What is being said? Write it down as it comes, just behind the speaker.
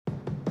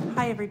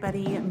Hi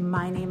everybody,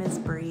 my name is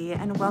Bree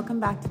and welcome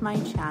back to my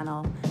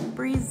channel,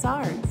 Bree's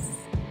Arts.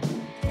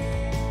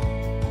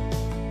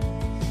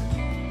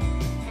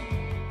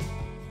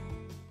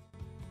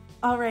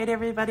 All right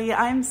everybody,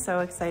 I'm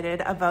so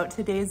excited about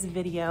today's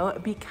video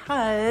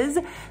because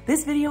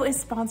this video is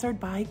sponsored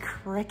by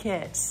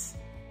Cricut.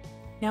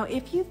 Now,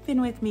 if you've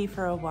been with me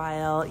for a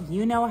while,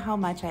 you know how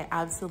much I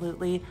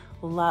absolutely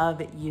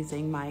love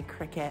using my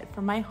Cricut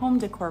for my home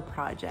decor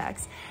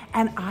projects.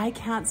 And I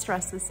can't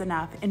stress this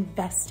enough,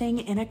 investing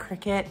in a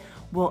Cricut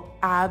will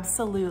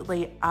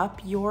absolutely up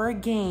your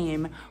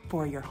game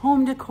for your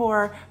home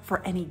decor,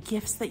 for any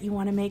gifts that you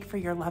wanna make for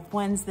your loved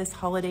ones this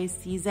holiday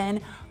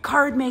season,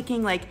 card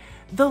making, like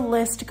the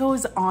list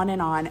goes on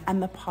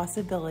and the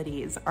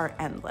possibilities are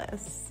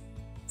endless.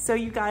 So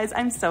you guys,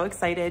 I'm so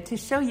excited to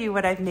show you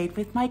what I've made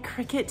with my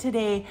Cricut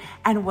today.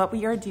 And what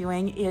we are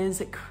doing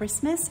is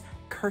Christmas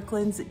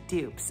Kirkland's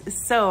dupes.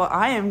 So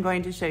I am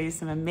going to show you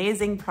some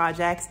amazing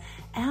projects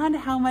and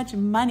how much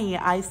money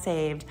I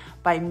saved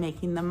by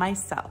making them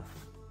myself.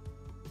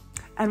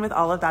 And with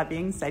all of that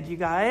being said, you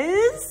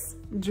guys,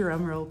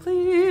 drum roll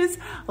please,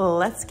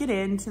 let's get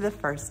into the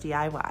first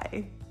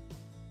DIY.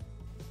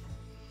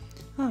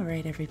 All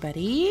right,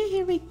 everybody,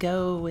 here we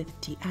go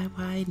with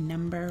DIY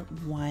number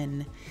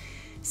 1.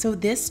 So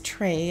this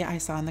tray I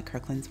saw on the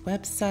Kirkland's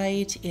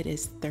website, it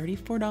is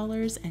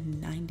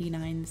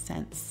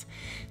 $34.99.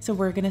 So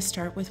we're gonna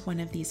start with one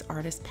of these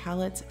artist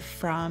palettes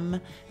from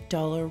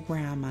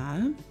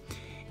Dollarama.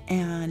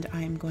 And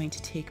I'm going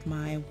to take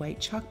my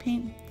white chalk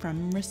paint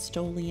from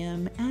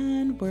Rust-Oleum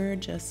and we're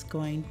just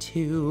going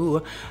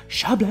to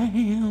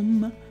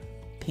shablam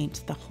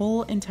paint the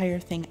whole entire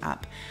thing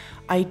up.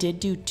 I did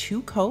do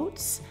 2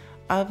 coats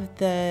of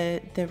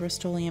the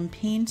Rust-Oleum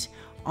paint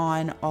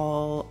on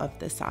all of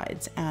the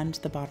sides and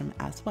the bottom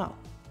as well.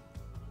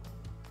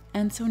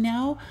 And so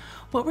now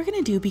what we're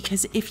gonna do,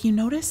 because if you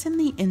notice in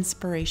the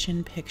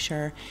inspiration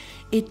picture,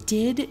 it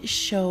did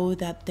show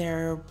that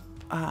there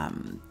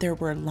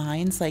were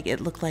lines, like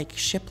it looked like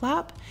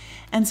shiplap.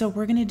 And so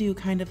we're gonna do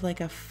kind of like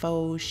a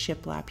faux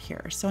shiplap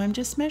here. So I'm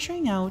just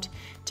measuring out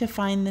to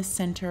find the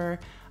center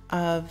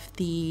of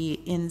the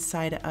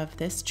inside of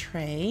this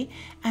tray,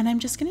 and I'm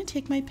just gonna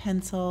take my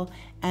pencil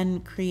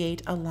and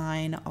create a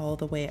line all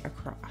the way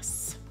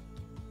across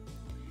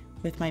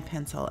with my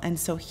pencil. And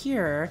so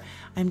here,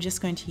 I'm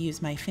just going to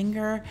use my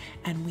finger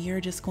and we are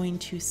just going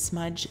to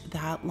smudge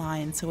that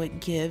line so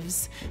it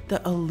gives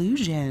the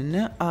illusion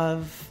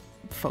of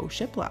faux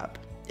shiplap.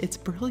 It's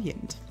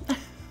brilliant.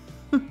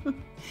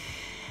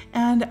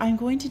 And I'm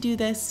going to do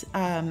this,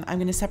 I'm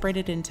going to separate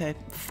it into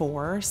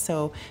 4,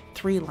 so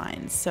 3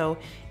 lines. So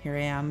here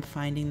I am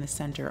finding the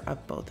center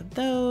of both of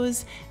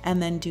those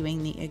and then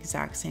doing the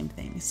exact same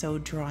thing. So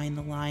drawing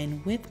the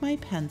line with my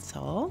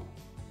pencil.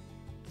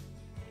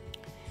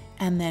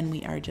 And then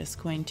we are just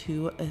going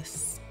to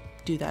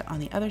do that on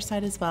the other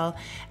side as well.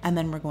 And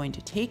then we're going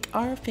to take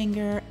our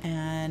finger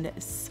and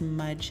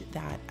smudge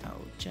that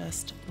out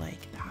just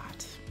like that.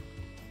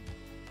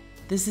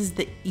 This is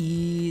the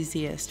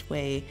easiest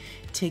way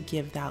to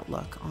give that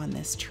look on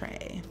this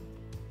tray.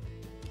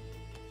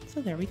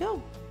 So there we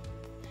go.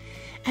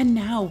 And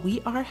now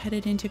we are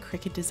headed into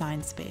Cricut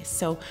Design Space.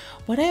 So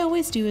what I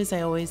always do is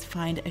I always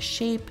find a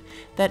shape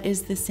that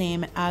is the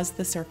same as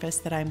the surface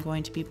that I'm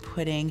going to be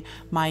putting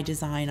my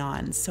design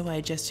on. So I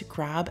just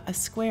grab a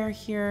square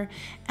here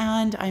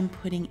and I'm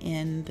putting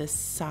in the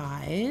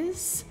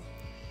size.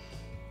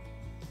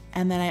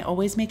 And then I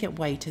always make it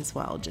white as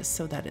well, just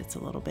so that it's a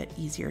little bit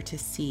easier to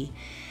see.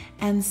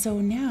 And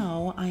so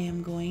now I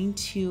am going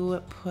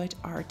to put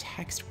our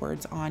text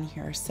words on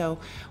here. So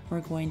we're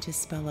going to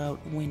spell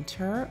out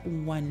Winter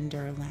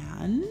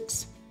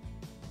Wonderland.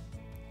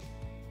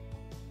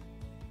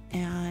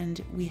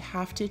 And we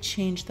have to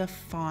change the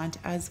font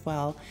as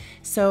well.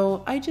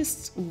 So I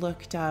just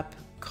looked up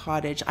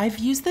Cottage. I've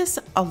used this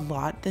a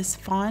lot, this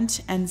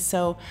font, and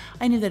so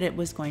I knew that it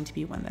was going to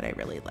be one that I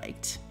really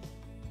liked.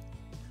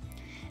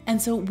 And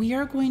so we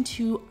are going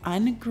to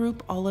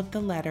ungroup all of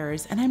the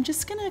letters, and I'm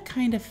just gonna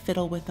kind of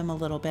fiddle with them a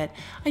little bit.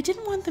 I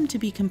didn't want them to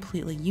be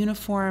completely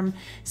uniform,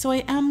 so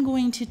I am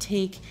going to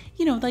take,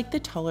 you know, like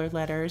the taller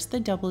letters, the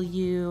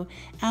W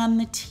and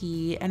the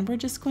T, and we're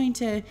just going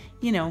to,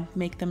 you know,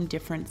 make them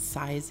different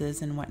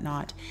sizes and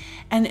whatnot.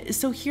 And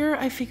so here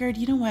I figured,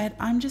 you know what,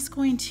 I'm just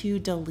going to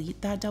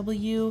delete that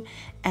W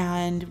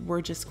and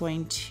we're just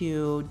going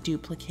to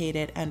duplicate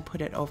it and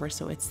put it over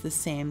so it's the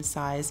same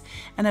size.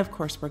 And of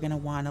course, we're gonna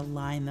wanna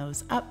line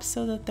those up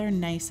so that they're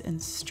nice and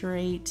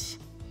straight.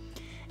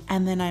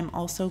 And then I'm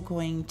also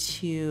going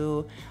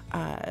to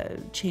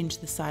change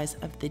the size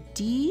of the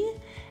D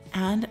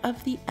and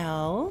of the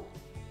L,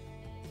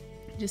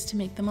 just to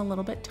make them a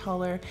little bit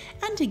taller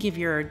and to give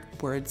your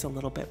words a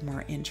little bit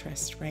more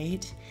interest,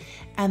 right?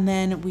 And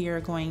then we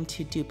are going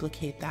to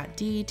duplicate that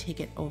D,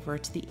 take it over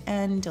to the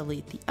end,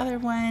 delete the other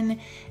one,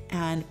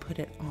 and put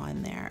it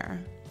on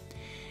there.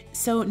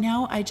 So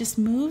now I just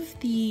move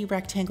the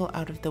rectangle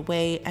out of the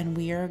way and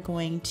we are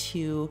going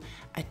to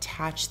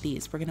attach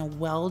these. We're going to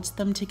weld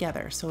them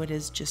together so it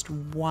is just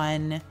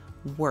one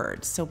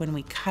word. So when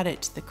we cut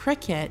it to the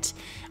Cricut,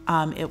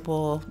 it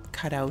will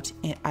cut out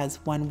as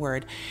one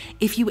word.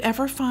 If you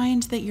ever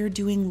find that you're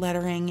doing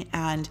lettering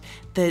and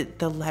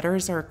the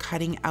letters are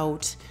cutting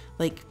out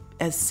like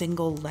as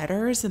single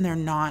letters and they're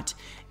not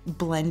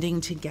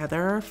blending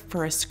together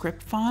for a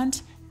script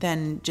font,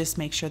 then just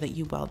make sure that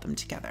you weld them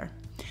together.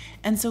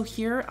 And so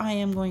here I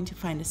am going to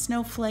find a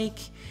snowflake.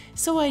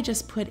 So I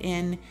just put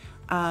in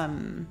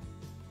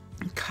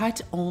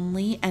cut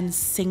only and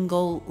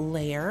single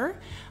layer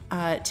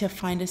to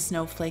find a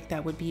snowflake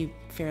that would be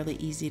fairly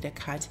easy to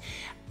cut.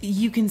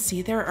 You can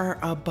see there are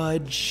a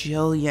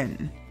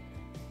bajillion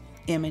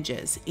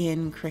images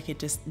in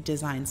Cricut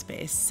Design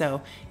Space,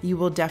 so you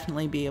will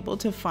definitely be able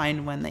to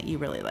find one that you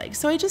really like.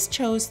 So I just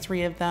chose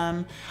 3 of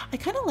them. I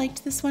kind of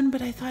liked this one,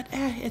 but I thought,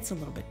 it's a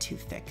little bit too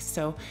thick.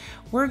 So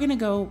we're gonna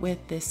go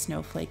with this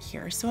snowflake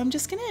here. So I'm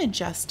just gonna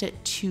adjust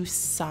it to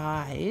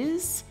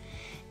size,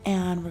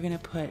 and we're gonna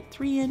put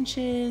 3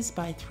 inches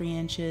by 3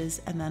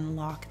 inches and then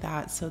lock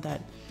that so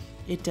that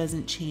it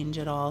doesn't change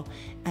at all,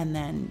 and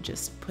then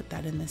just put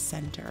that in the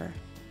center.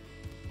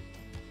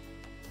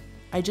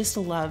 I just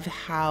love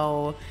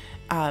how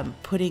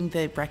putting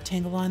the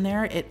rectangle on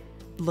there, it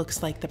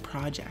looks like the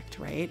project,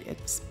 right?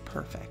 It's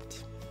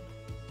perfect.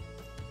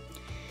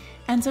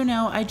 And so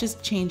now I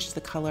just changed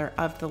the color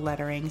of the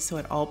lettering so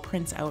it all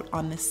prints out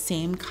on the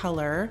same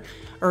color,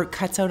 or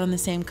cuts out on the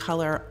same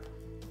color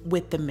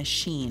with the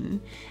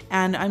machine.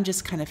 And I'm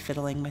just kind of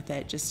fiddling with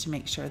it just to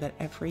make sure that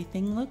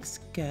everything looks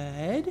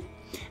good.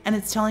 And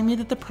it's telling me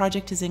that the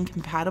project is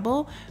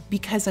incompatible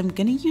because I'm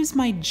gonna use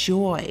my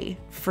Joy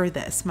for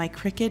this, my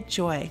Cricut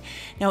Joy.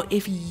 Now,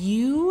 if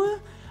you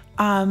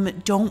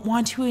don't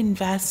want to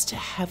invest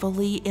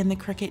heavily in the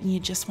Cricut and you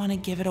just wanna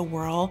give it a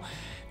whirl,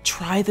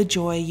 try the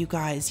Joy, you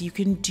guys. You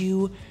can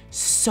do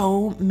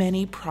so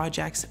many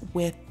projects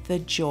with the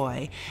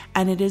Joy,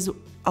 and it is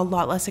a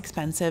lot less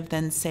expensive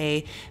than,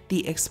 say,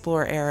 the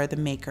Explorer Air or the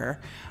Maker.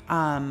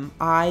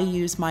 I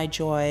use my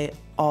Joy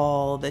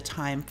all the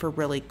time for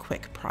really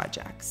quick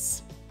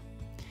projects.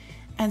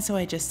 And so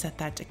I just set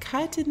that to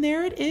cut, and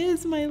there it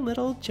is, my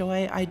little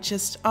Joy.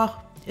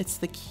 It's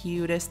the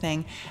cutest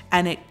thing,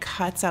 and it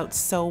cuts out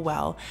so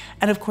well.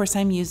 And of course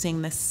I'm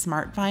using this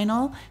smart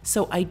vinyl,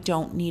 so I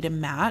don't need a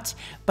mat,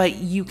 but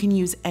you can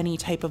use any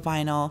type of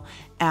vinyl,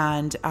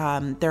 and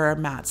there are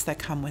mats that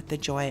come with the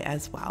Joy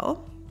as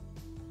well.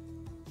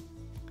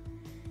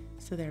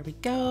 So there we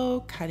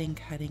go, cutting,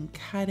 cutting,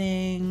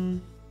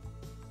 cutting.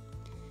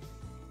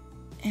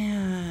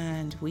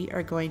 And we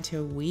are going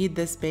to weed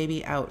this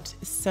baby out.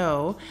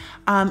 So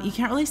you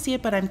can't really see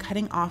it, but I'm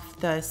cutting off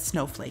the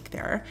snowflake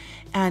there.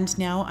 And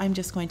now I'm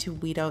just going to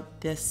weed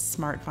out this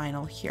smart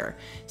vinyl here.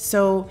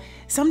 So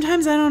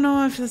sometimes, I don't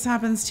know if this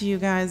happens to you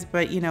guys,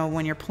 but you know,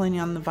 when you're pulling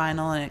on the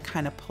vinyl and it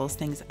kind of pulls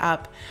things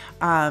up.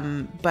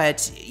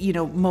 But you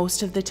know,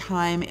 most of the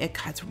time it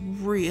cuts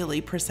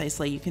really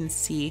precisely. You can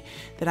see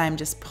that I'm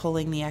just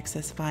pulling the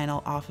excess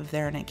vinyl off of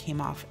there and it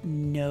came off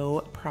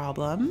no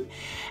problem.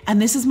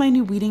 And this is my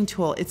new weeding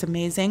tool. It's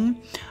amazing.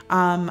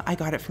 I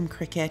got it from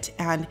Cricut,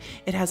 and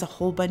it has a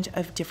whole bunch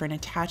of different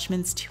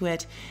attachments to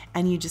it,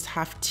 and you just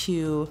have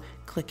to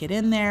click it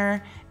in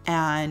there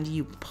and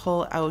you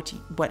pull out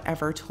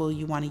whatever tool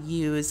you want to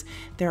use.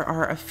 There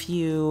are a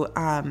few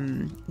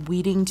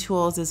weeding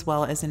tools as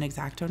well as an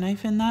X-Acto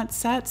knife in that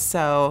set,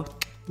 so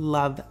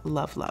love,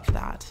 love, love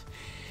that.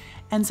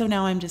 And so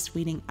now I'm just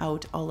weeding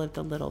out all of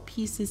the little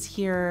pieces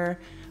here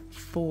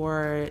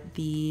for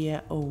the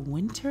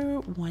Winter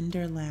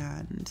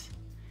Wonderland.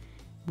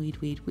 Weed,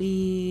 weed,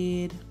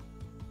 weed.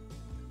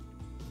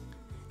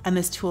 And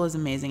this tool is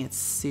amazing. It's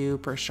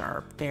super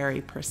sharp,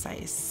 very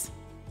precise.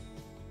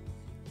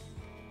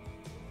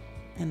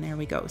 And there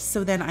we go.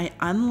 So then I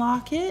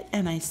unlock it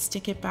and I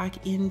stick it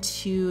back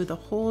into the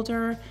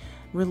holder,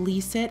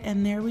 release it,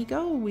 and there we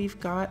go. We've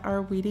got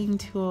our weeding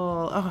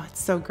tool. Oh,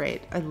 it's so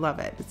great. I love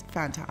it. It's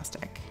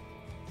fantastic.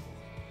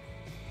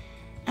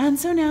 And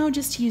so now,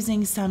 just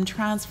using some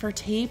transfer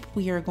tape,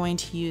 we are going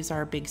to use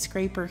our big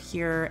scraper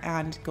here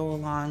and go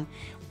along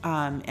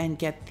and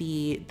get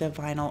the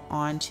vinyl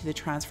onto the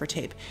transfer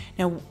tape.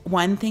 Now,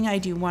 one thing I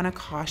do want to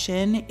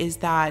caution is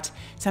that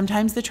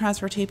sometimes the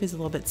transfer tape is a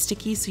little bit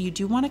sticky, so you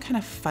do want to kind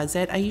of fuzz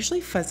it. I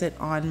usually fuzz it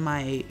on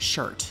my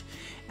shirt,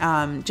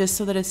 just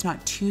so that it's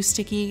not too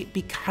sticky,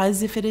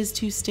 because if it is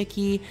too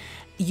sticky,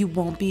 you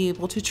won't be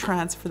able to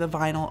transfer the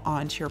vinyl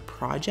onto your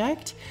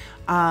project.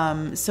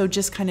 So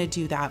just kind of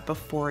do that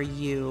before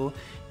you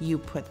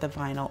put the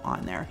vinyl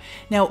on there.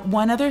 Now,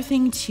 one other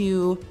thing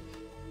too,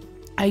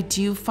 I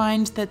do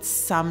find that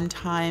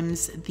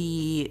sometimes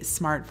the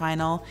smart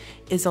vinyl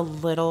is a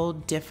little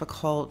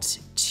difficult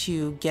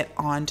to get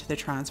onto the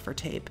transfer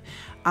tape.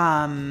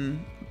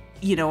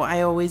 you know,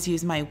 I always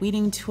use my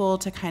weeding tool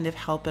to kind of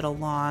help it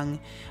along,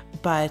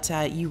 but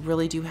you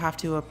really do have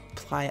to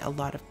apply a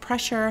lot of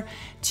pressure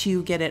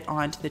to get it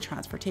onto the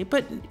transfer tape,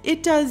 but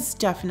it does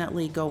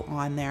definitely go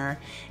on there.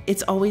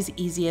 It's always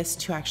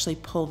easiest to actually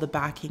pull the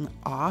backing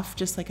off,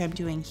 just like I'm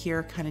doing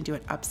here, kind of do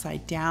it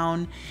upside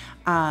down,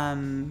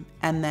 and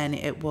then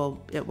it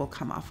will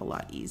come off a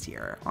lot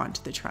easier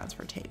onto the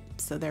transfer tape.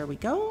 So there we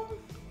go.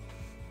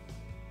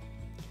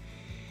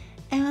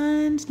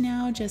 And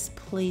now just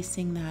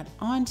placing that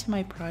onto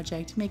my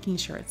project, making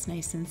sure it's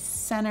nice and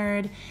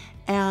centered,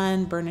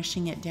 and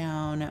burnishing it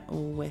down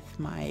with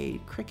my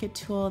Cricut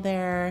tool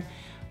there,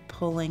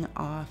 pulling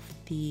off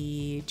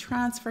the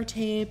transfer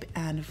tape,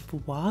 and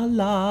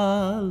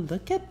voila,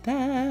 look at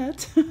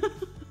that.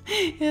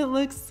 It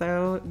looks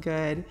so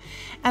good.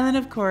 And then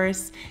of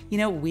course, you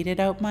know,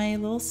 weeded out my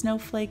little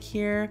snowflake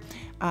here,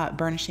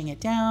 burnishing it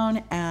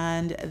down,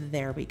 and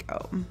there we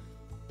go.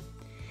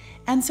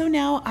 And so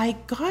now I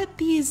got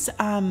these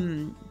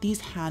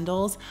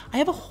handles. I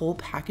have a whole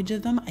package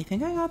of them. I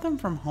think I got them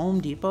from Home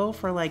Depot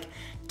for like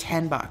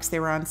 10 bucks. They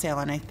were on sale,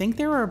 and I think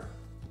there were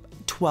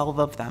 12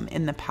 of them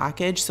in the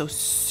package, so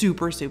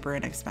super, super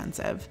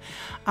inexpensive.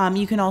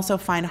 You can also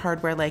find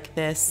hardware like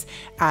this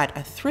at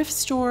a thrift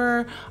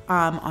store,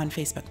 on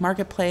Facebook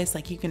Marketplace.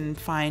 Like, you can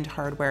find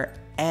hardware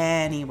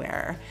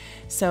anywhere.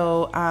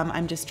 So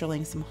I'm just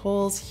drilling some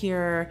holes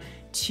here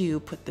to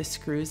put the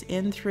screws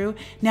in through.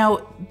 Now,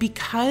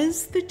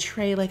 because the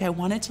tray, like, I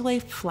want it to lay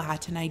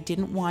flat, and I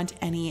didn't want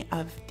any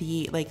of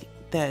the, like,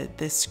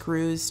 the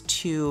screws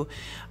to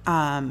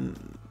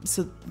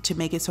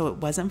make it so it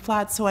wasn't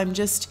flat. So I'm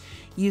just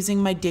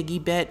using my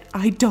diggy bit.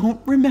 I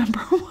don't remember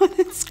what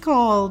it's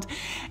called.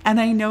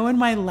 And I know in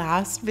my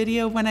last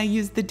video when I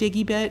used the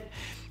diggy bit,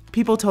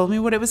 people told me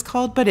what it was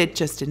called, but it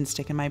just didn't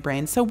stick in my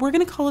brain. So we're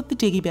gonna call it the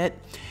diggy bit.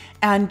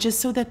 And just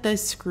so that the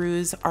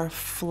screws are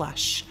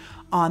flush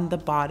on the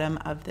bottom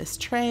of this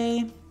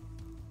tray.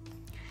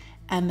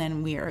 And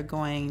then we are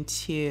going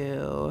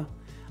to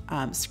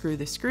screw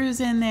the screws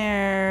in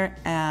there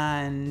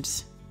and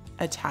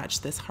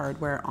attach this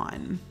hardware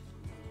on.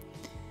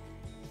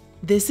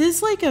 This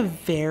is like a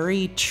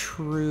very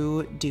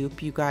true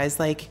dupe, you guys.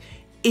 Like,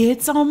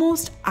 it's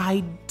almost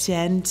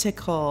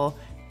identical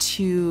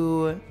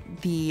to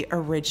the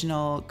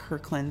original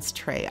Kirkland's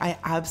tray. I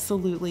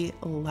absolutely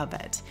love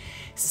it.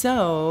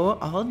 So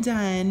all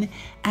done,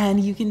 and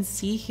you can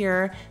see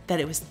here that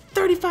it was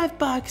 35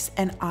 bucks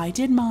and I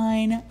did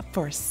mine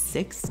for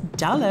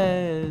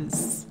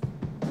 $6.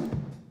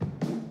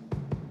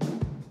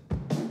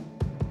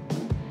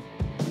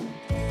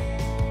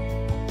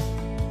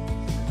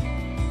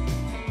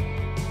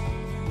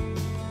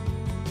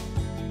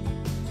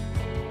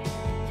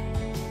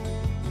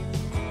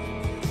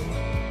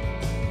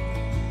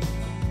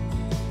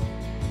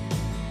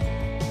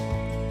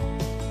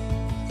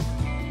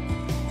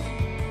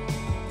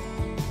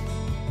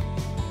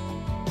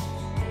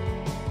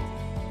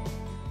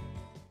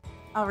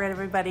 All right,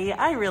 everybody,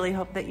 I really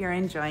hope that you're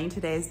enjoying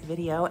today's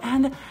video.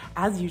 And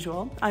as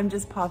usual, I'm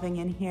just popping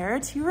in here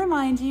to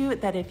remind you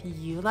that if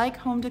you like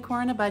home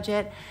decor on a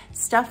budget,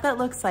 stuff that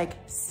looks like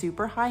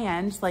super high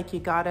end, like you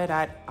got it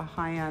at a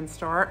high end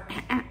store,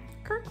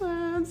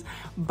 Kirkland's,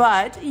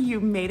 but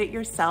you made it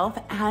yourself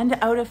and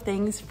out of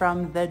things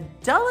from the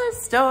dollar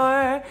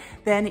store,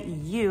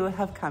 then you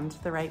have come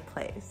to the right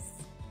place.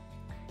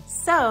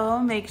 So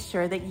make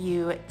sure that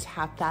you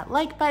tap that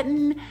like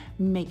button,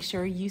 make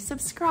sure you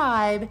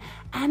subscribe,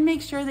 and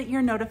make sure that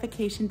your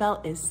notification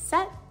bell is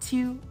set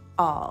to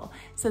all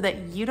so that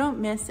you don't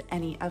miss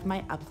any of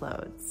my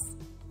uploads.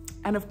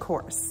 And of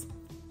course,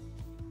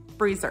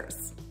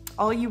 breezers,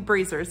 all you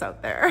breezers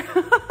out there.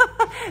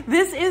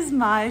 This is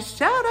my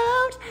shout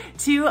out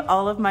to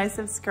all of my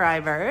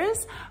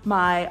subscribers,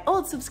 my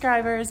old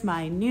subscribers,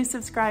 my new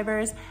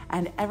subscribers,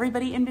 and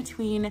everybody in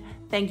between.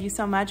 Thank you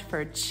so much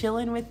for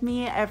chilling with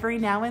me every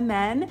now and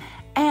then.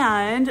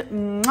 And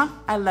mwah,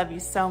 I love you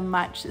so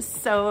much.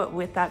 So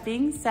with that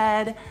being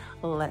said,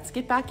 let's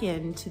get back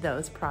into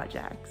those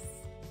projects.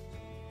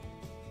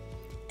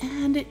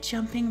 And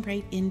jumping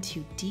right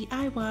into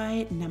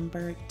DIY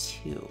number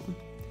 2.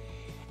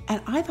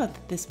 And I thought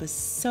that this was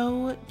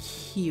so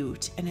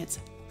cute, and it's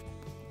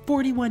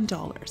 $41,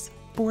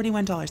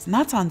 $41, and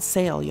that's on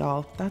sale,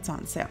 y'all. That's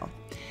on sale.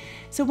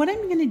 So what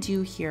I'm gonna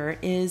do here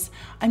is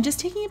I'm just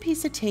taking a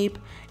piece of tape.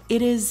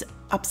 It is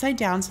upside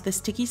down, so the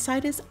sticky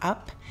side is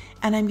up,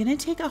 and I'm gonna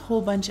take a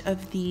whole bunch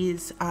of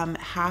these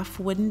half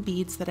wooden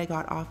beads that I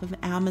got off of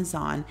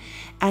Amazon.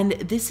 And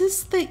this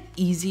is the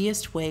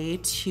easiest way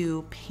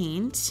to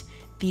paint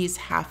these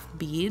half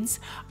beads.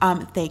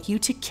 Thank you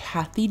to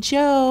Kathy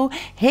Jo.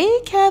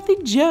 Hey,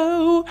 Kathy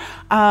Jo,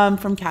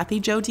 from Kathy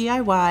Jo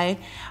DIY.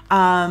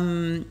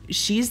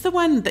 She's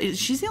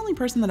the only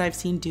person that I've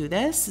seen do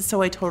this.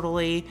 So I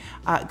totally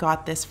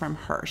got this from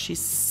her. She's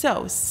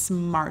so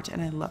smart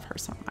and I love her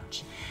so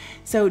much.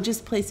 So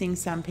just placing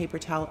some paper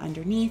towel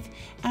underneath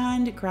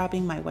and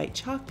grabbing my white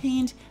chalk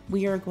paint,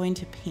 we are going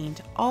to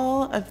paint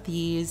all of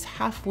these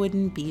half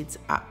wooden beads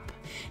up.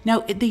 Now,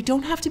 they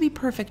don't have to be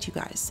perfect, you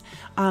guys.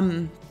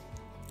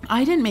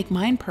 I didn't make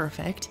mine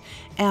perfect.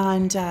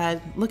 And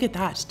look at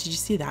that. Did you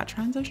see that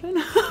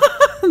transition?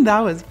 That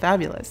was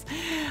fabulous.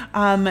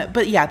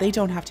 But yeah, they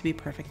don't have to be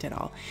perfect at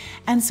all.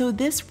 And so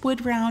this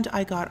wood round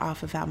I got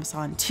off of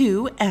Amazon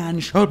too, and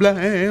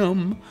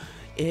shablam!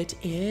 It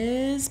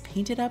is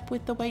painted up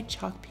with the white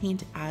chalk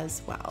paint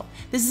as well.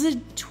 This is a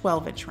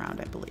 12-inch round,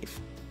 I believe.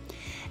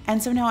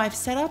 And so now I've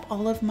set up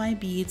all of my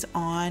beads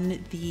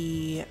on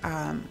the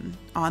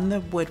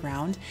wood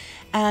round,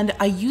 and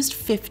I used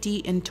 50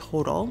 in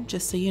total,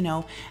 just so you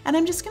know. And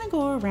I'm just gonna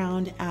go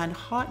around and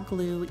hot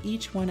glue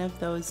each one of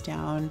those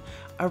down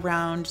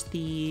around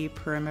the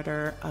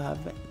perimeter of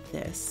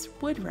this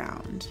wood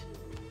round.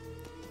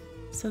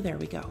 So there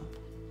we go.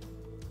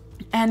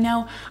 And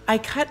now I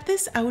cut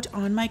this out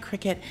on my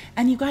Cricut,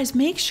 and you guys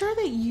make sure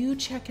that you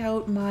check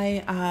out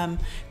my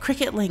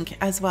Cricut link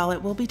as well.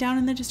 It will be down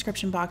in the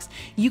description box.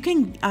 You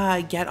can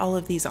get all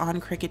of these on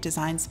Cricut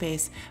Design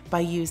Space by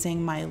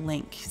using my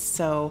link.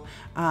 So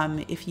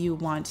if you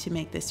want to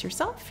make this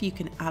yourself, you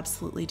can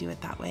absolutely do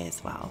it that way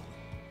as well.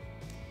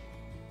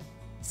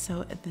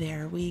 So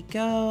there we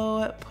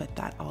go. Put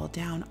that all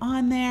down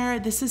on there.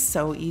 This is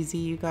so easy,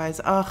 you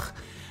guys. Ugh.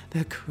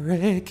 The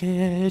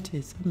Cricut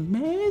is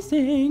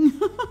amazing.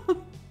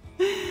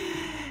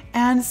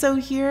 And so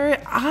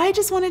here, I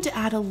just wanted to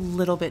add a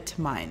little bit to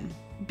mine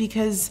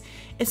because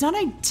it's not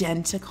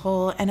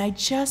identical and I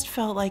just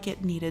felt like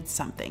it needed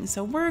something.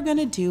 So we're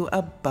gonna do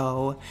a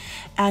bow,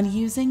 and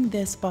using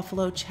this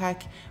buffalo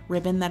check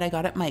ribbon that I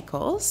got at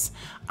Michael's,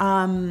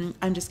 I'm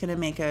just gonna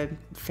make a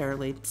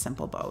fairly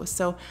simple bow.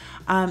 So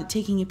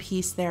taking a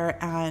piece there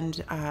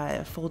and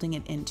folding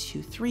it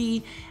into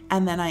 3,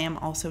 and then I am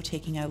also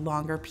taking a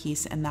longer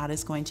piece, and that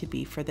is going to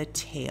be for the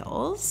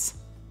tails.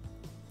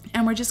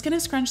 And we're just gonna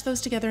scrunch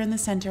those together in the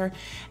center,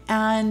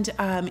 and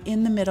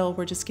in the middle,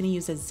 we're just gonna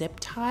use a zip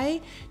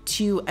tie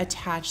to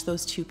attach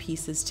those 2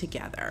 pieces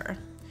together,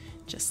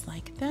 just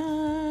like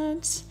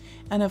that.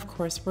 And of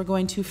course, we're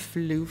going to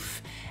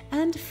floof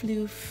and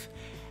floof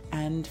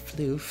and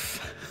floof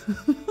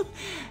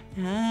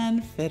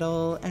and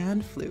fiddle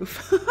and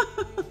floof.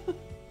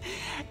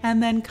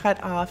 And then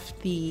cut off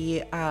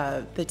the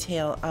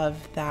tail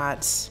of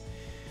that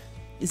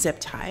zip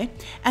tie,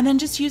 and then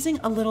just using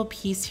a little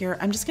piece here,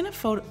 I'm just gonna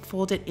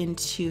fold it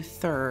into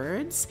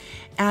 3rds,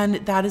 and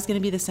that is gonna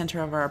be the center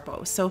of our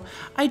bow. So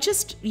I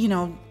just, you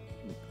know,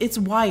 it's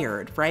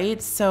wired,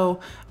 right?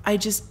 So I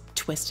just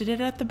twisted it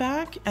at the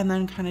back and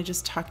then kind of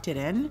just tucked it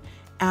in,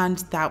 and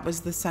that was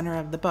the center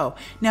of the bow.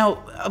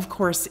 Now, of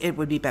course, it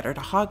would be better to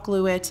hot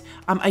glue it.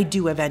 I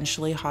do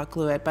eventually hot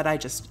glue it, but I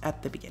just,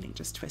 at the beginning,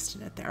 just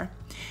twisted it there.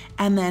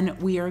 And then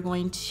we are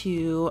going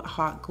to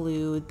hot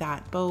glue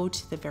that bow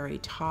to the very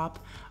top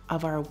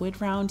of our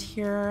wood round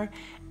here.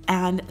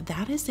 And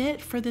that is it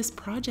for this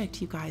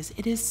project, you guys.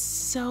 It is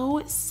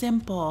so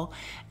simple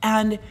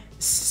and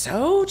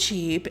so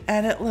cheap,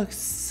 and it looks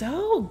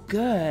so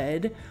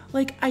good.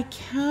 Like, I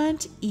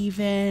can't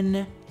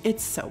even,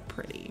 it's so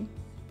pretty.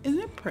 Isn't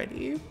it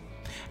pretty?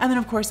 And then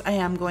of course I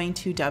am going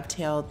to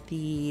dovetail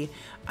the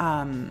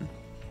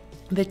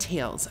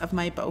tails of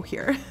my bow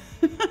here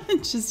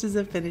just as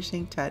a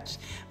finishing touch.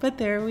 But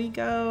there we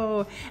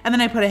go. And then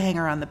I put a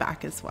hanger on the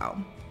back as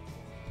well.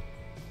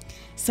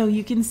 So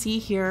you can see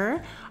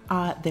here,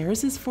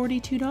 theirs is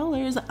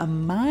 $42.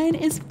 Mine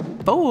is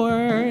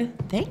 $4.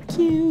 Thank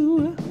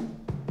you.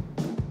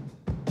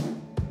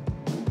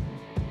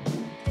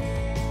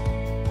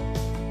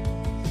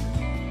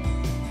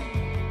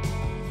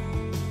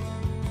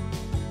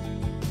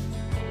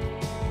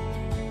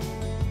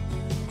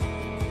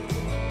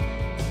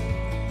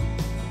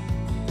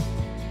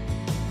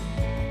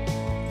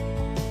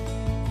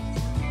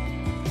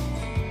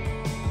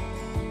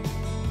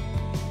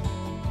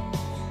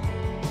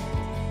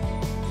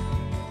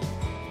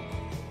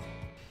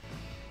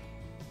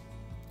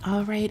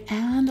 All right,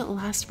 and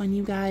last one,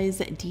 you guys,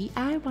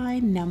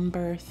 DIY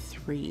number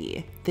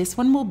 3. This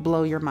one will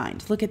blow your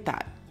mind. Look at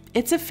that.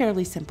 It's a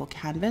fairly simple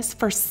canvas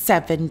for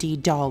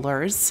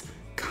 $70.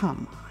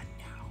 Come on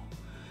now.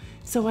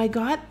 So I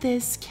got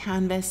this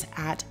canvas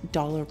at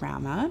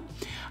Dollarama.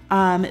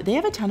 They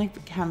have a ton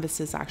of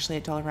canvases actually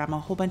at Dollarama, a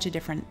whole bunch of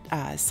different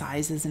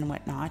sizes and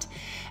whatnot.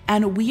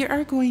 And we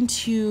are going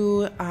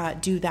to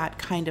do that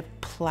kind of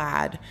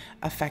plaid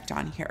effect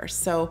on here.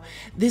 So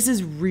this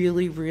is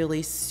really,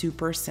 really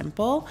super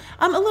simple.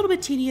 A little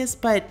bit tedious,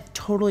 but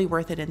totally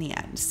worth it in the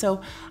end.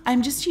 So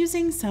I'm just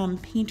using some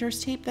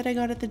painter's tape that I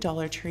got at the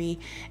Dollar Tree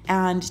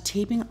and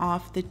taping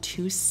off the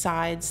 2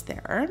 sides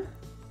there.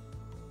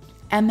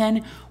 And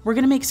then we're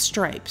gonna make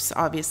stripes,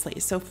 obviously.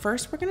 So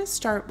first we're gonna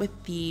start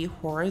with the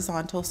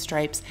horizontal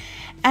stripes.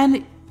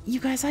 And you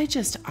guys, I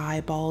just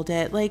eyeballed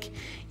it. Like,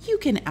 you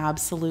can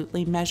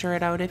absolutely measure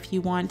it out if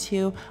you want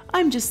to.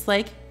 I'm just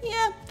like,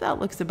 yeah, that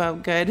looks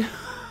about good.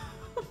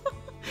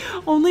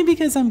 Only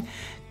because I'm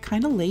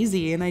kind of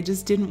lazy and I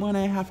just didn't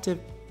wanna have to,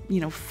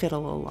 you know,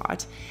 fiddle a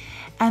lot.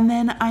 And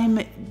then I'm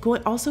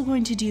also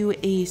going to do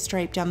a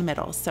stripe down the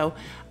middle. So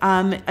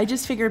I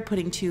just figured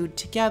putting 2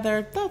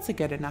 together, that's a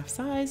good enough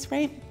size,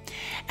 right?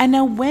 And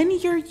now when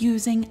you're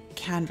using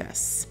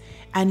canvas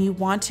and you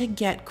want to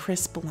get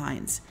crisp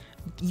lines,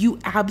 you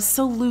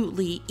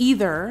absolutely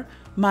either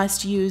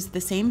must use the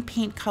same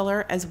paint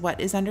color as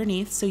what is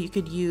underneath. So you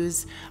could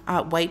use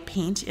white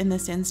paint in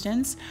this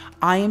instance.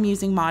 I am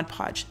using Mod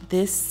Podge.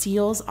 This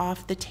seals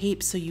off the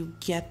tape so you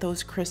get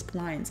those crisp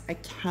lines. I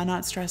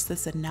cannot stress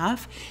this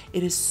enough.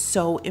 It is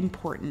so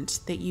important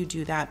that you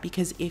do that,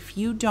 because if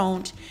you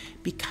don't,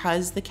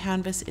 because the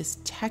canvas is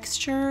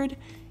textured,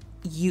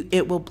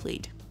 it will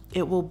bleed.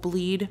 It will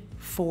bleed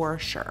for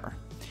sure.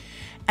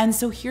 And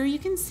so here you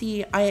can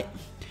see I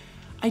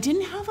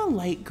didn't have a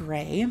light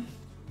gray.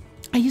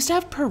 I used to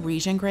have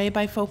Parisian gray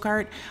by Folk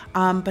Art,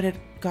 but it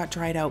got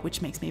dried out,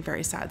 which makes me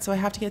very sad. So I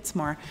have to get some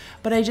more.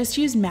 But I just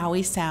used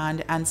Maui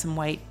sand and some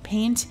white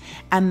paint,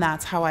 and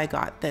that's how I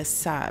got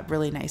this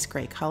really nice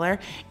gray color.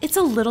 It's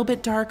a little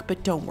bit dark,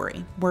 but don't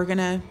worry. We're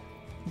gonna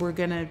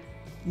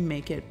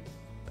make it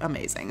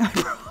amazing, I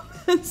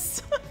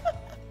promise.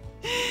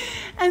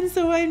 And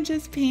so I'm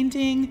just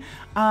painting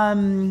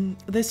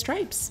the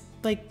stripes,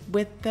 like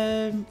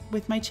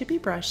with my chippy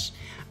brush.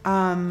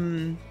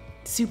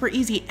 Super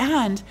easy.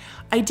 And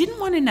I didn't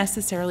want to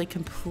necessarily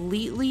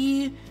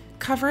completely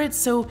cover it,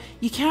 so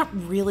you can't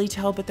really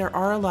tell, but there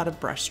are a lot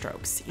of brush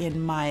strokes in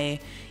my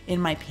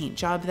paint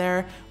job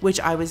there, which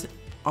I was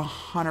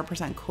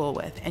 100% cool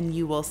with, and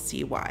you will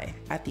see why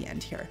at the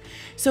end here.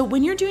 So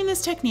when you're doing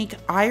this technique,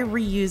 I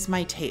reuse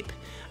my tape.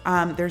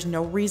 There's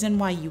no reason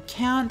why you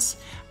can't.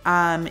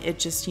 It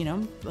just,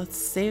 let's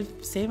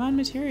save on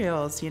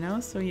materials,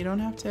 so you don't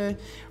have to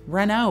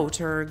run out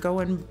or go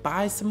and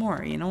buy some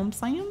more, you know what I'm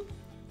saying?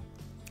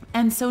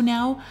 And so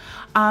now,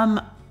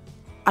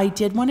 I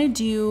did want to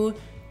do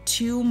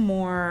 2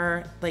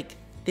 more like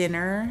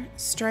thinner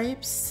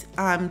stripes,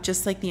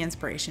 just like the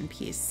inspiration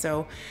piece.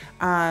 So,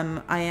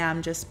 I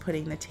am just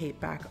putting the tape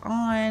back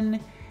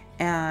on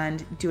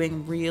and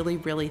doing really,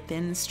 really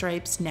thin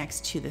stripes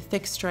next to the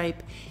thick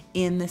stripe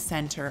in the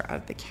center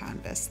of the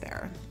canvas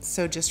there.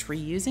 So just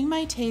reusing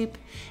my tape,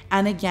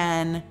 and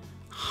again,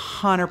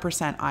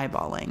 100%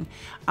 eyeballing.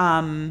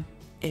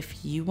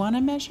 If you want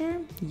to measure,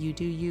 you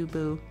do you,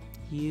 boo.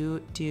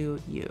 You do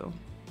you.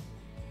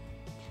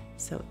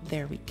 So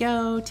there we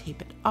go,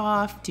 tape it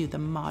off, do the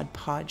Mod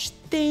Podge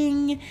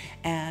thing,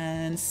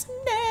 and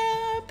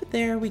snap,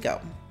 there we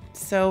go.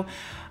 So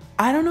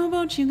I don't know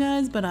about you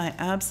guys, but I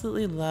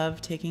absolutely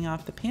love taking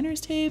off the painter's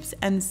tapes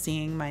and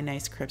seeing my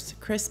nice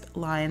crisp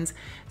lines.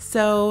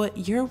 So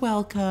you're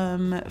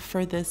welcome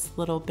for this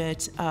little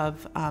bit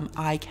of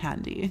eye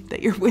candy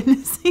that you're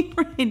witnessing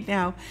right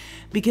now,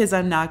 because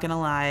I'm not gonna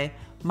lie,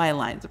 my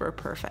lines were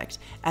perfect.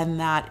 And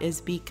that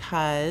is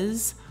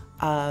because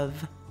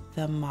of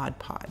the Mod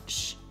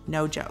Podge.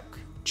 No joke.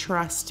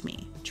 Trust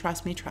me,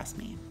 trust me, trust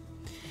me.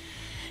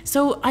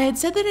 So I had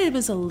said that it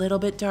was a little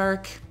bit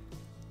dark.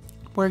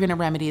 We're gonna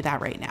remedy that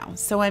right now.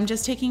 So I'm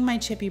just taking my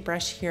chippy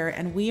brush here,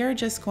 and we are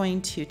just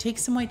going to take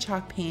some white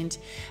chalk paint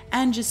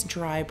and just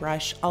dry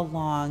brush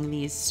along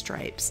these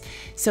stripes.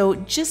 So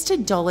just to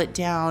dull it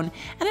down,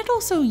 and it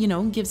also,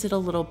 gives it a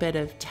little bit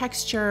of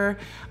texture,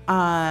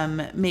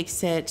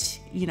 makes it,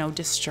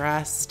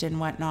 distressed and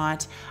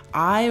whatnot.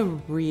 I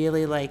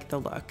really like the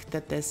look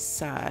that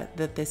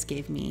this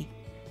gave me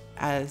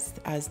as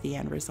the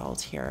end result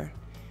here.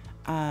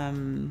 I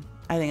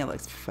think it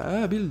looks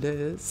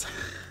fabulous.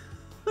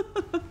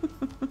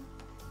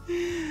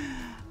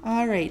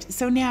 All right,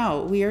 so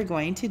now we are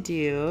going to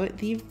do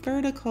the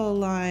vertical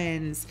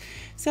lines.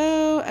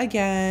 So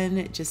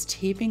again, just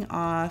taping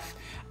off.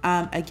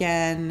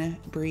 Again,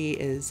 Brie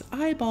is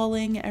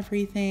eyeballing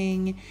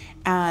everything,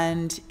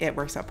 and it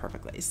works out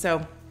perfectly.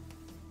 So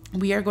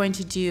we are going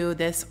to do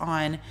this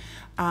on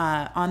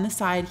the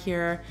side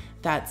here,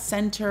 that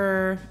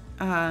center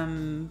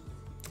line,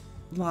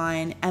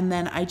 and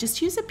then I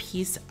just use a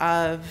piece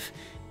of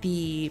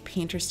the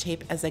painter's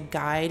tape as a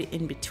guide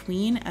in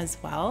between as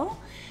well,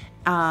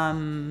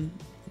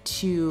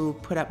 to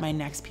put up my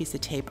next piece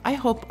of tape. I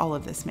hope all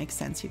of this makes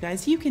sense, you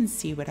guys. You can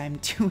see what I'm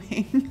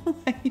doing.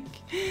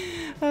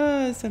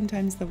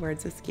 Sometimes the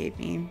words escape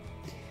me.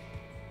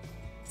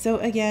 So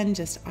again,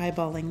 just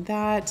eyeballing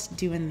that,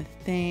 doing the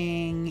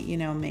thing,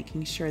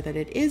 making sure that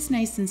it is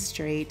nice and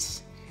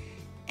straight.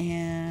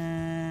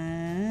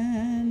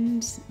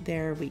 And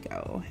there we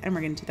go. And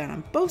we're gonna do that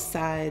on both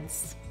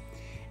sides.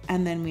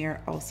 And then we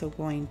are also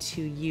going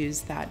to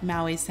use that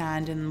Maui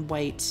sand and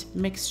white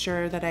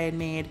mixture that I had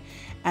made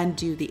and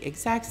do the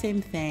exact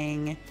same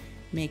thing,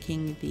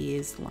 making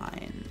these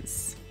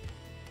lines.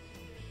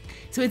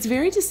 So it's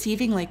very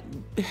deceiving, like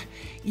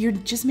you're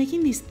just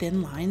making these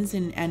thin lines,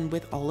 and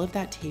with all of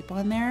that tape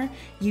on there,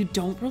 you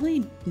don't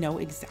really know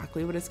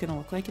exactly what it's gonna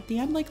look like at the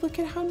end. Like, look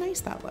at how nice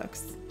that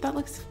looks.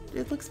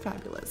 It looks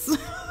fabulous.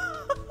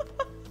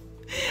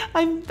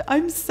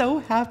 I'm so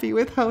happy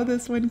with how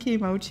this one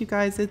came out, you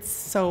guys. It's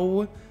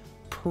so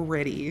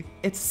pretty.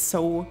 It's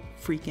so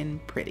freaking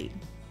pretty.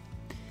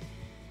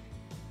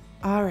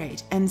 All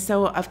right, and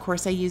so of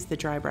course I use the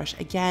dry brush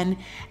again,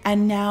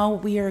 and now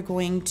we are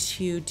going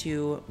to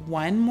do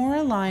one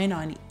more line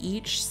on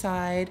each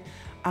side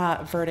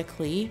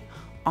vertically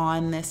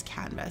on this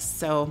canvas.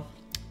 So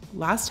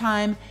last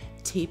time,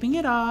 taping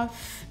it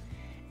off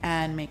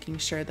and making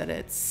sure that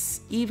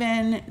it's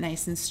even,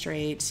 nice and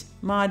straight,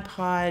 Mod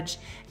Podge,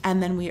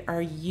 and then we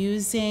are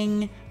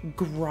using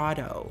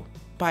Grotto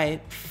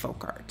by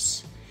Folk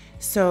Art.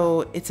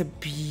 So it's a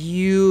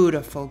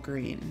beautiful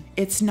green.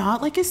 It's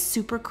not like a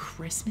super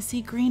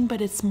Christmassy green,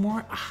 but it's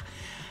more,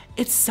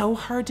 it's so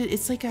hard to,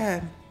 it's like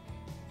a,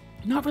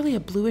 not really a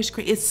bluish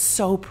green. It's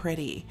so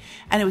pretty.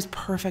 And it was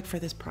perfect for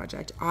this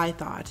project, I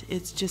thought.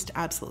 It's just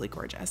absolutely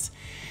gorgeous.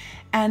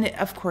 And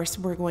of course,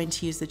 we're going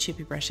to use the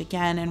chippy brush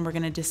again, and we're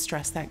going to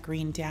distress that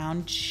green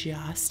down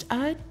just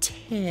a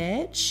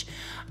titch.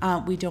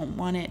 We don't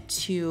want it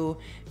to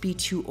be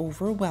too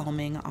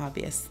overwhelming,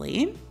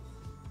 obviously.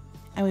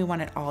 And we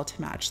want it all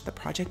to match the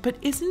project. But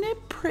isn't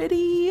it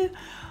pretty?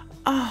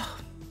 Oh,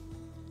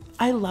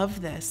 I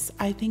love this.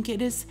 I think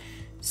it is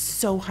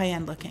so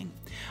high-end looking.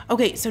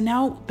 Okay, so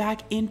now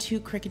back into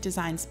Cricut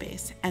Design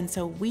Space. And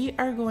so we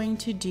are going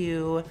to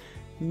do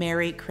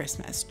Merry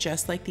Christmas,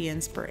 just like the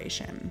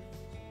inspiration.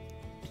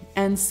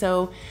 And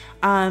so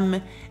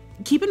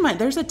keep in mind,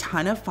 there's a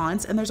ton of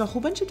fonts and there's a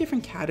whole bunch of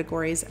different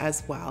categories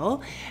as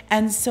well.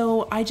 And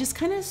so I just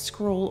kind of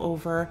scroll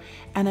over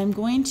and I'm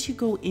going to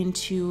go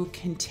into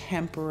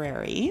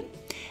contemporary,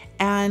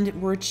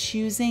 and we're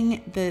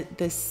choosing the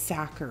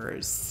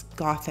Sackers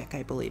Gothic,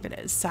 I believe it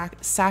is,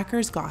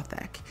 Sackers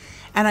Gothic.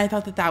 And I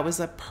thought that that was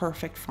a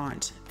perfect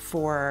font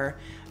for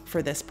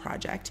this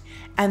project.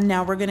 And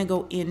now we're gonna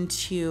go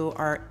into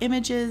our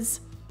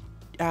images,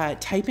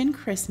 type in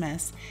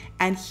Christmas,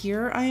 and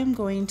here I am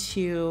going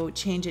to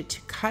change it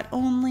to cut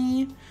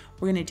only.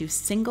 We're gonna do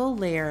single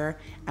layer,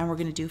 and we're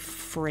gonna do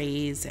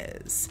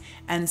phrases.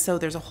 And so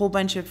there's a whole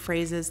bunch of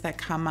phrases that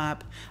come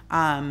up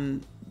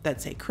that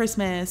say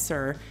Christmas,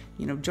 or,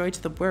 you know, joy to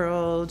the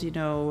world, you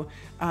know,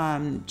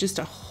 just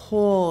a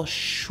whole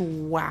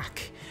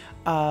schwack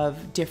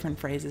of different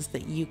phrases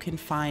that you can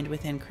find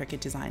within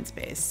Cricut Design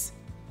Space.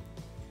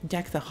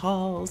 Deck the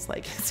halls,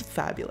 like, it's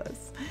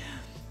fabulous.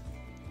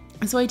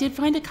 So I did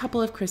find a couple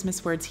of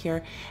Christmas words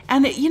here,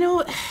 and you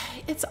know,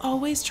 it's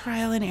always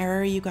trial and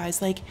error, you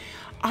guys. Like,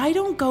 I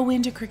don't go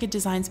into Cricut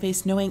Design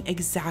Space knowing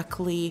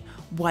exactly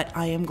what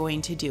I am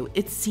going to do.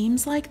 It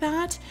seems like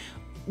that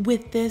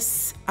with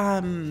this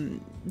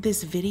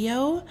this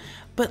video,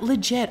 but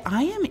legit,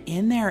 I am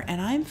in there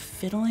and I'm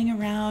fiddling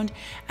around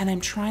and I'm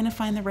trying to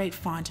find the right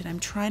font and I'm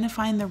trying to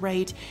find the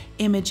right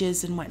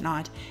images and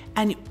whatnot.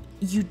 And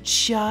you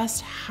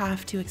just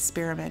have to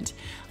experiment.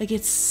 Like,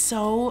 it's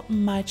so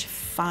much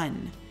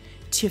fun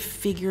to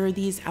figure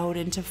these out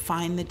and to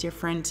find the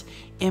different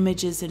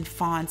images and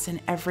fonts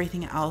and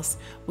everything else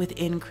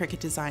within Cricut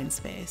Design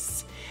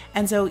Space.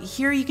 And so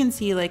here you can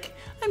see, like,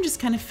 I'm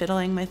just kind of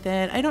fiddling with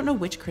it. I don't know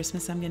which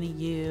Christmas I'm gonna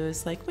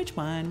use, like which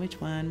one.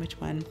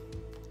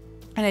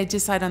 And I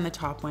decide on the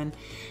top one.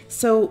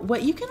 So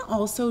what you can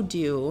also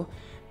do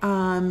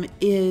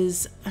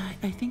is,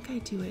 I think I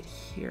do it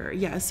here.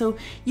 Yeah, so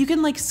you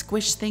can like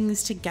squish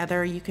things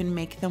together. You can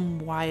make them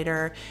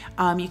wider.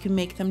 You can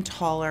make them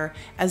taller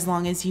as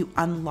long as you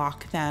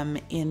unlock them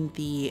in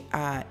the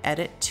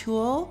edit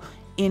tool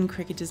in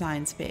Cricut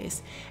Design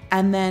Space.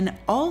 And then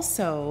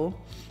also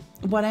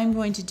what I'm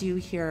going to do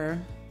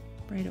here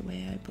right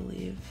away, I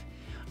believe,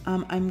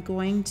 I'm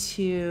going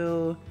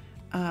to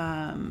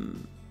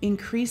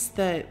increase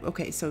the,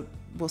 okay, so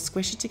we'll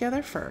squish it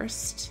together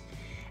first.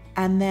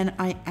 And then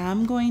I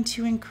am going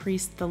to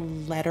increase the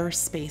letter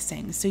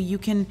spacing. So you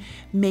can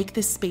make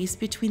the space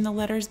between the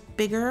letters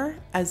bigger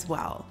as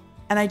well.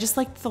 And I just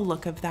like the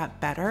look of that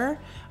better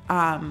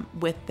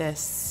with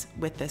this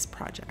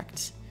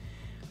project.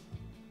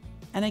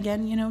 And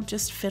again, you know,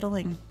 just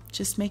fiddling,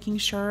 just making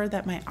sure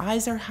that my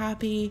eyes are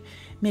happy,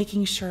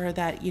 making sure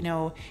that, you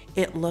know,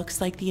 it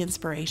looks like the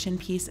inspiration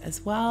piece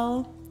as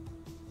well.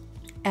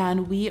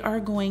 And we are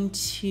going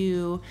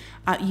to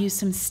use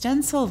some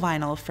stencil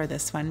vinyl for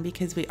this one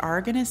because we are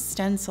going to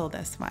stencil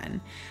this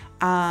one.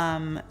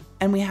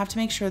 And we have to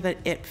make sure that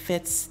it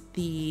fits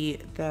the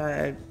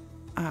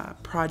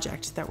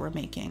project that we're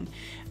making.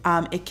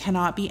 It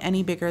cannot be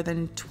any bigger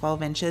than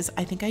 12 inches.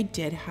 I think I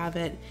did have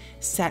it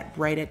set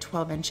right at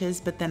 12 inches,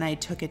 but then I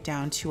took it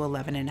down to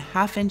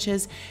 11.5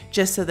 inches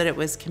just so that it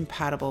was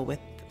compatible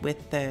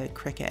with the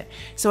Cricut.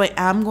 So I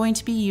am going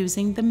to be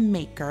using the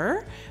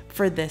Maker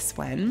for this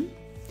one.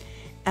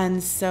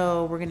 And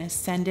so we're gonna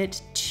send it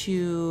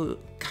to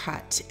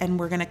cut, and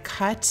we're gonna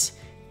cut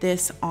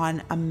this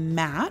on a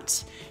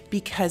mat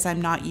because I'm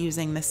not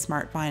using the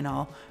Smart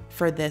Vinyl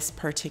for this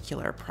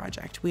particular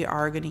project. We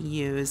are gonna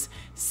use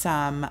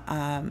some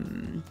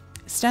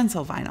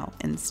stencil vinyl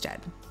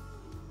instead.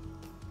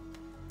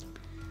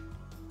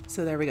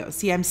 So there we go.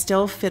 See, I'm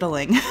still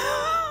fiddling.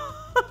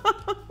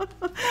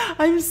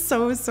 I'm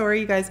so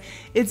sorry, you guys.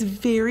 It's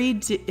very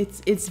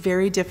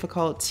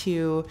difficult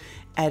to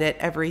edit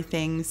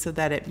everything so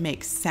that it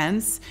makes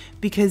sense,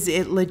 because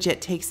it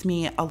legit takes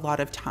me a lot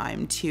of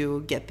time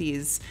to get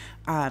these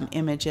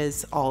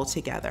images all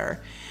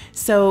together.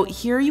 So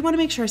here you want to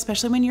make sure,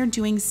 especially when you're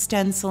doing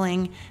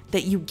stenciling,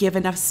 that you give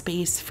enough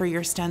space for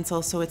your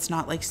stencil so it's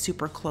not like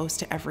super close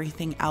to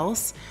everything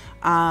else.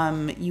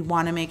 You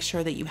want to make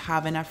sure that you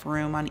have enough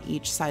room on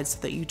each side so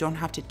that you don't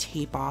have to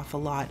tape off a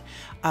lot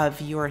of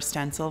your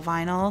stencil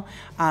vinyl,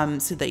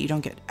 so that you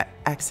don't get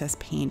excess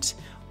paint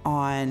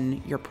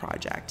on your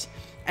project.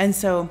 And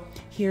so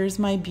here's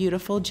my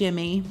beautiful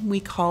Jimmy. We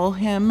call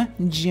him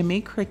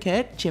Jimmy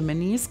Cricket,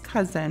 Jiminy's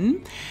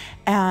cousin.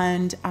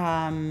 And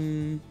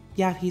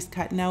yeah, he's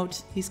cutting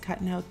out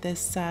this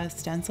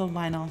stencil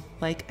vinyl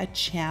like a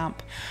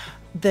champ.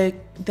 The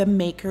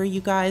maker,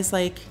 you guys,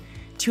 like,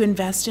 to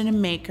invest in a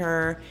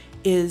maker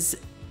is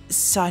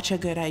such a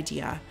good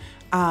idea.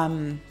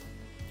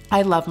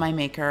 I love my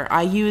maker.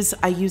 I use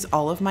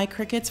all of my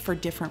Cricuts for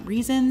different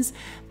reasons.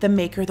 The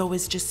maker though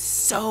is just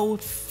so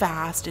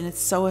fast and it's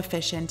so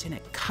efficient and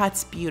it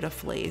cuts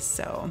beautifully.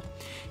 So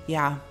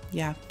yeah,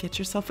 get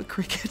yourself a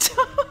Cricut.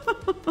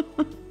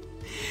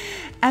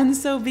 And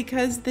so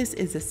because this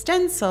is a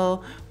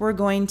stencil, we're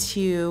going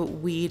to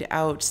weed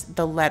out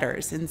the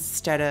letters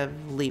instead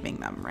of leaving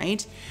them,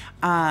 right?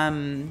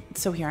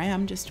 So here I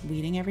am just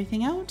weeding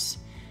everything out.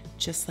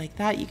 Just like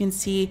that. You can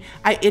see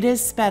it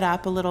is sped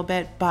up a little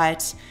bit,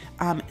 but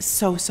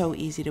so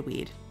easy to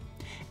weed.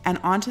 And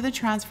onto the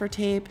transfer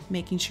tape,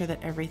 making sure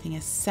that everything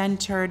is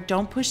centered.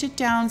 Don't push it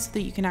down so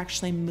that you can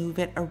actually move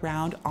it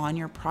around on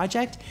your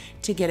project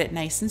to get it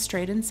nice and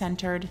straight and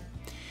centered.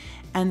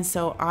 And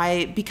so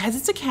because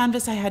it's a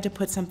canvas, I had to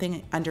put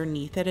something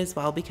underneath it as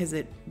well because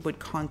it would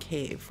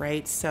concave,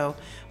 right? So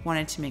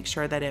wanted to make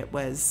sure that it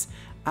was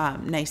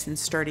nice and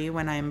sturdy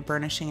when I'm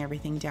burnishing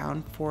everything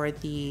down for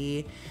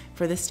the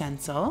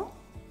stencil.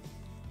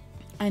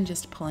 And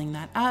just pulling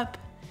that up,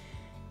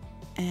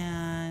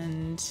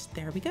 and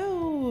there we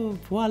go,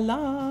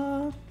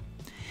 voila.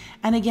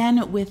 And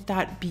again, with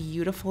that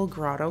beautiful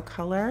grotto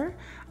color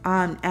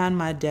and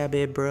my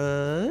Debbie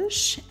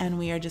brush, and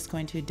we are just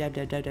going to dab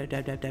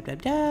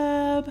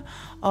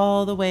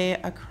all the way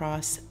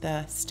across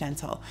the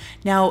stencil.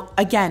 Now,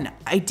 again,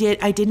 I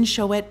didn't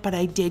show it, but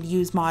I did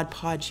use Mod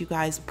Podge, you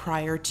guys,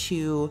 prior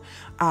to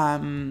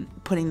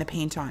putting the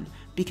paint on,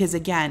 because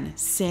again,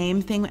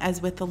 same thing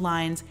as with the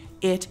lines,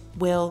 it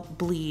will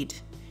bleed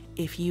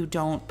if you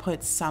don't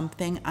put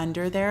something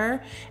under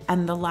there.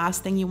 And the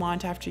last thing you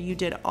want after you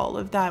did all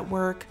of that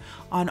work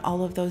on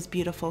all of those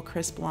beautiful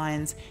crisp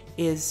lines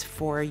is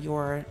for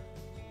your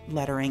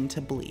lettering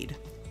to bleed.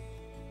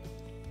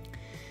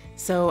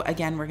 So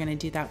again, we're gonna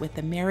do that with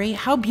the Mary.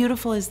 How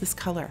beautiful is this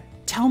color?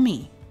 Tell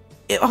me.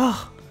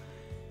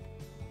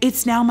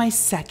 It's now my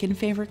second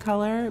favorite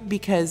color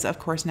because of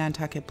course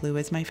Nantucket Blue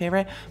is my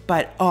favorite,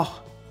 but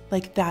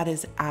like that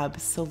is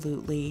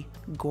absolutely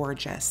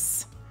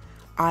gorgeous.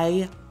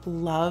 I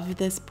love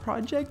this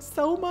project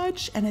so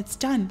much, and it's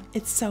done.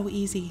 It's so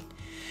easy.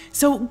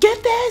 So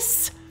get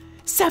this,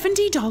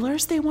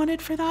 $70 they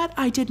wanted for that.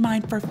 I did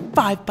mine for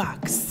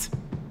 $5.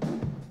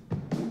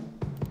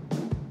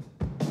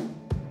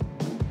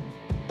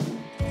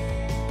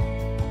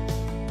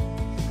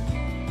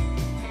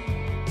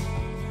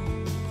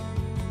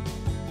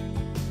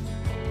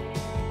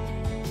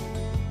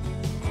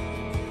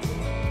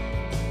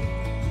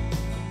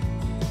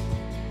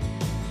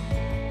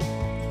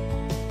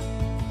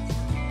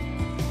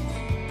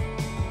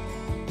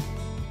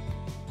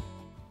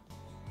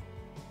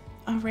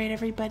 All right,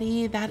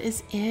 everybody, that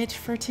is it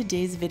for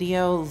today's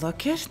video.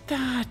 Look at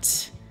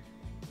that.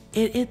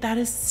 That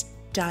is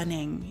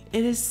stunning.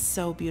 It is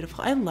so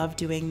beautiful. I love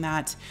doing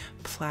that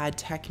plaid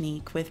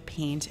technique with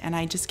paint, and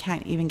I just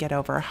can't even get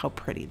over how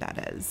pretty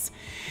that is.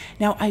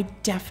 Now, I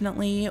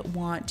definitely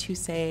want to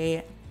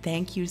say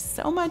thank you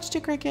so much to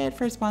Cricut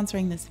for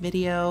sponsoring this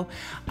video.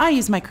 I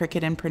use my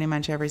Cricut in pretty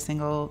much every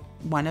single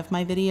one of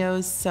my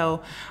videos,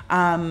 so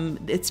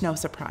it's no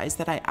surprise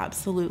that I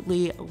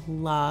absolutely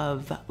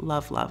love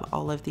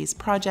all of these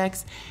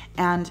projects.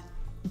 And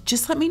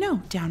just let me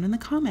know down in the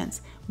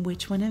comments,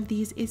 which one of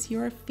these is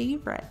your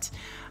favorite?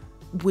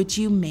 Would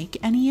you make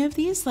any of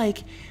these? Like,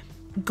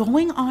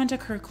 going on to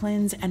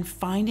Kirkland's and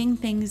finding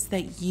things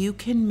that you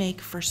can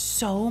make for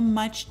so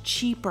much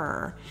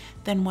cheaper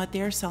than what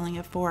they're selling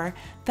it for,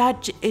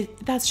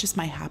 that's just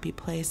my happy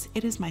place.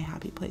 It is my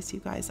happy place, you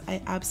guys.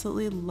 I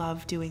absolutely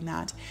love doing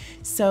that.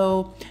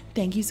 So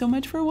thank you so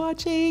much for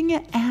watching.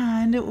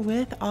 And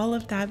with all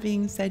of that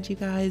being said, you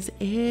guys,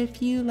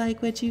 if you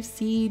like what you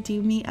see,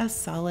 do me a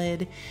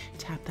solid,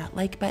 tap that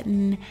like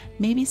button,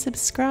 maybe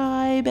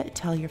subscribe,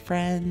 tell your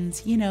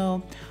friends, you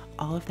know,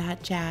 all of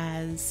that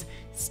jazz.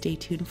 Stay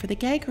tuned for the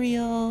gag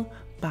reel.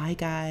 Bye,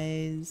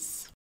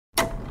 guys.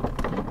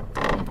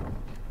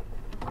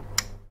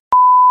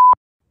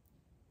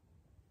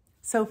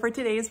 So for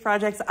today's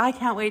projects, I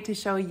can't wait to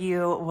show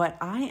you what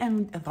I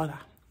am.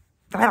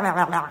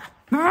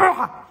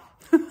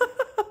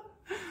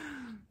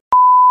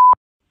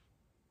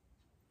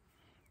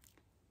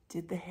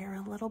 Did the hair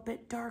a little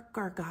bit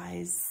darker,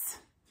 guys.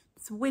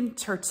 It's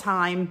winter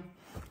time.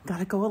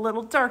 Gotta go a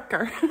little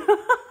darker.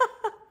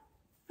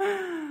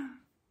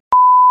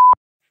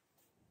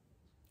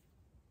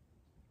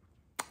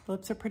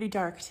 Lips are pretty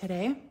dark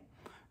today.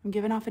 I'm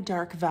giving off a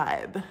dark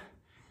vibe.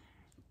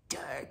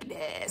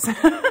 Darkness.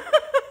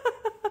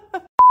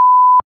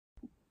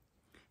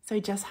 So I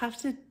just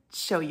have to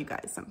show you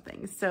guys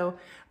something. So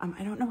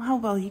I don't know how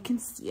well you can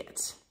see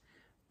it,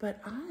 but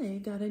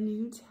I got a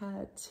new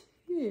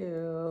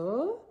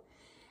tattoo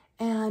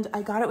and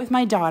I got it with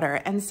my daughter.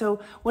 And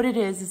so what it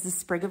is a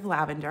sprig of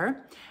lavender.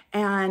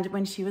 And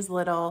when she was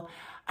little,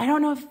 I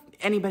don't know if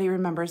anybody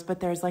remembers, but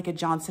there's like a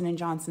Johnson &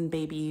 Johnson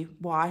baby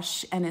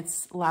wash and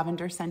it's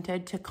lavender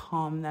scented to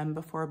calm them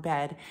before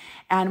bed.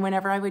 And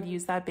whenever I would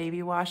use that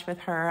baby wash with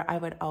her, I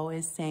would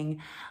always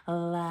sing,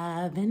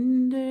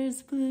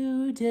 lavender's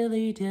blue,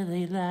 dilly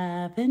dilly,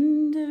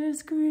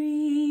 lavender's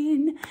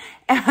green.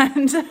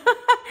 And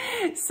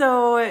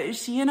so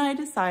she and I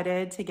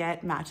decided to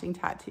get matching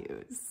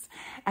tattoos.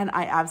 And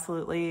I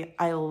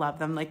love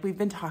them. Like, we've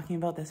been talking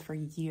about this for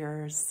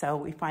years. So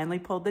we finally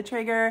pulled the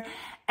trigger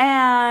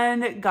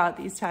and got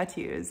these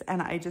tattoos.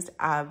 And I just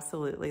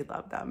absolutely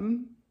love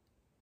them.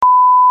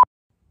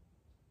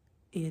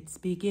 It's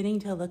beginning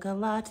to look a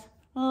lot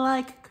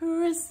like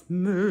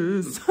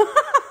Christmas.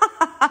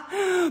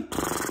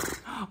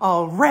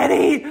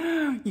 Already?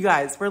 You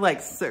guys, we're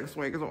like 6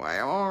 weeks away.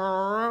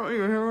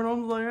 You hear what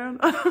I'm saying?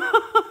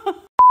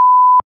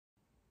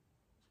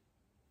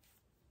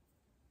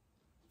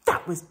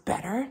 That was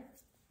better.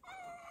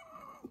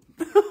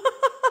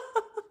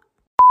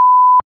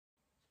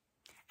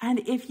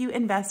 And if you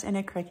invest in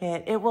a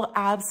Cricut, it will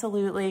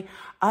absolutely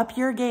up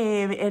your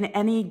game in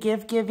any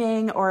gift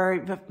giving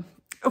or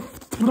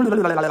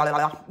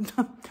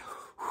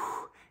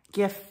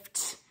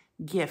gift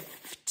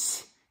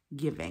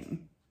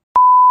giving.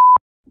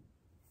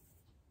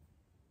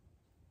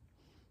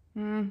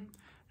 I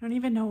don't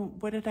even know,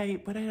 what did I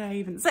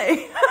even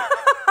say?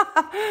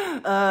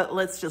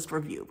 Let's just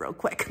review real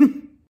quick.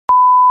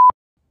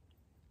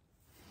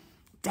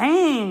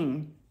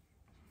 Dang,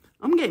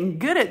 I'm getting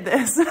good at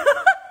this.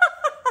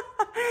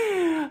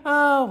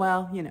 Oh,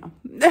 well, you know,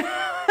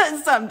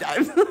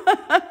 sometimes.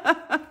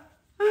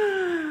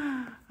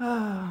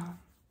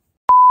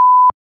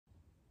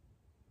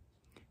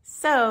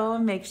 So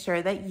make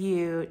sure that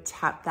you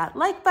tap that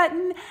like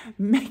button.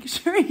 Make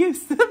sure you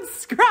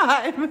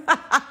subscribe.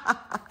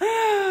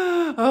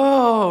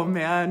 Oh,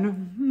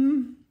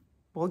 man.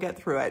 We'll get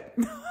through it.